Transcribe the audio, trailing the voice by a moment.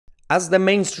As the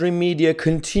mainstream media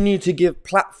continue to give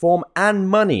platform and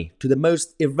money to the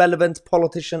most irrelevant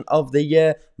politician of the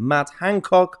year, Matt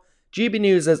Hancock, GB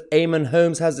News' Eamonn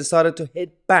Holmes has decided to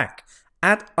hit back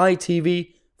at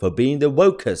ITV for being the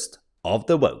wokest of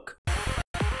the woke.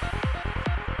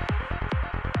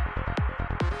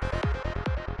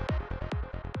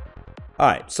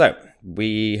 Alright, so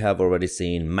we have already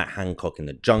seen Matt Hancock in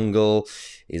the jungle.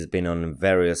 He's been on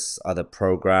various other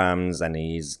programs and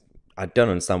I don't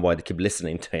understand why they keep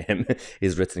listening to him.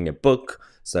 He's written a book,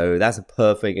 so that's a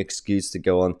perfect excuse to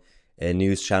go on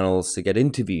news channels to get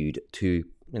interviewed to,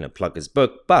 plug his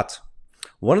book. But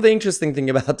one of the interesting things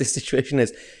about this situation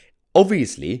is,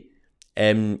 obviously,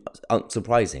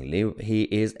 unsurprisingly, he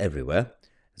is everywhere,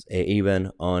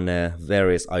 even on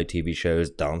various ITV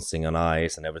shows, Dancing on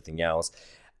Ice and everything else.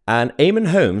 And Eamonn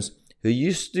Holmes, who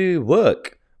used to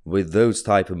work with those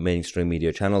type of mainstream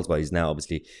media channels, but he's now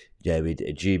obviously with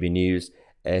GB News,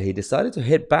 he decided to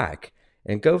hit back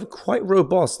and go quite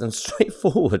robust and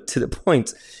straightforward to the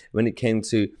point when it came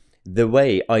to the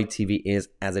way ITV is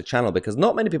as a channel, because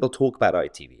not many people talk about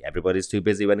ITV. Everybody's too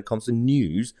busy when it comes to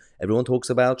news. Everyone talks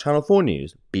about Channel 4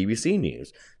 News, BBC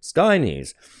News, Sky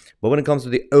News. But when it comes to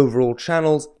the overall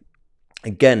channels,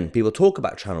 again, people talk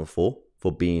about Channel 4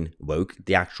 for being woke,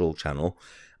 the actual channel.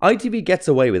 ITV gets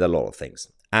away with a lot of things.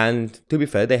 And to be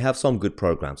fair, they have some good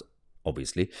programs,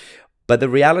 obviously. But the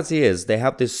reality is they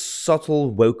have this subtle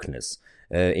wokeness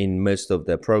in most of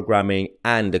their programming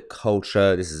and the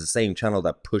culture. This is the same channel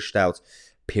that pushed out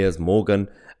Piers Morgan.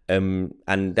 And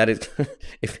that is,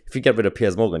 if you get rid of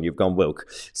Piers Morgan, you've gone woke.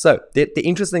 So the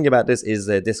interesting about this is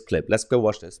this clip. Let's go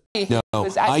watch this. No,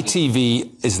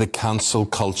 ITV is the cancel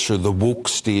culture, the woke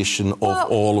station of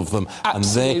all of them.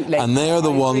 Absolutely. And they are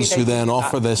the ones who then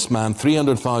offer this man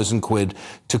 300,000 quid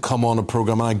to come on a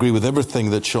programme. I agree with everything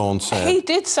that Sean said. He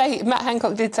did say, Matt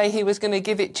Hancock did say he was going to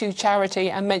give it to charity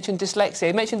and mentioned dyslexia.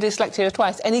 He mentioned dyslexia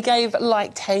twice, and he gave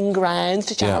like 10 grand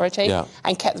to charity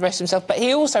and kept the rest himself. But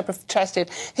he also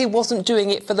protested he wasn't doing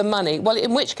it for the money. Well,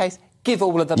 in which case, give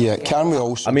all of the money. Yeah, can we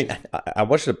also... I mean, I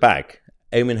watched it back.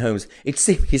 Eamonn Holmes, he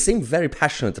seemed very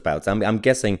passionate about it. I'm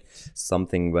guessing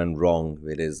something went wrong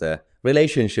with his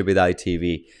relationship with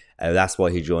ITV. That's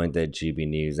why he joined the GB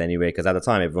News anyway, because at the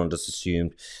time everyone just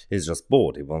assumed he's just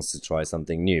bored. He wants to try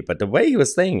something new. But the way he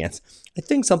was saying it, I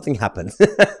think something happened.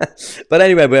 But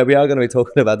anyway, we are going to be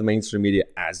talking about the mainstream media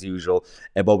as usual.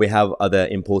 But we have other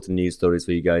important news stories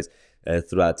for you guys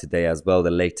throughout today as well.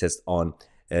 The latest on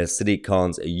Sadiq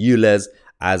Khan's ULEZ,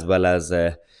 as well as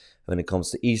when it comes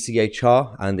to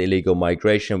ECHR and illegal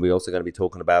migration. We're also going to be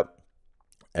talking about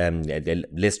the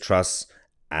Liz Truss,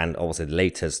 and also the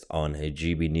latest on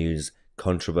GB News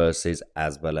controversies,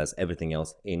 as well as everything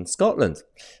else in Scotland.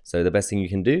 So the best thing you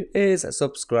can do is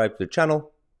subscribe to the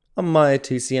channel on Mahyar,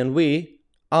 Tousi, and we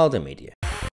are the media.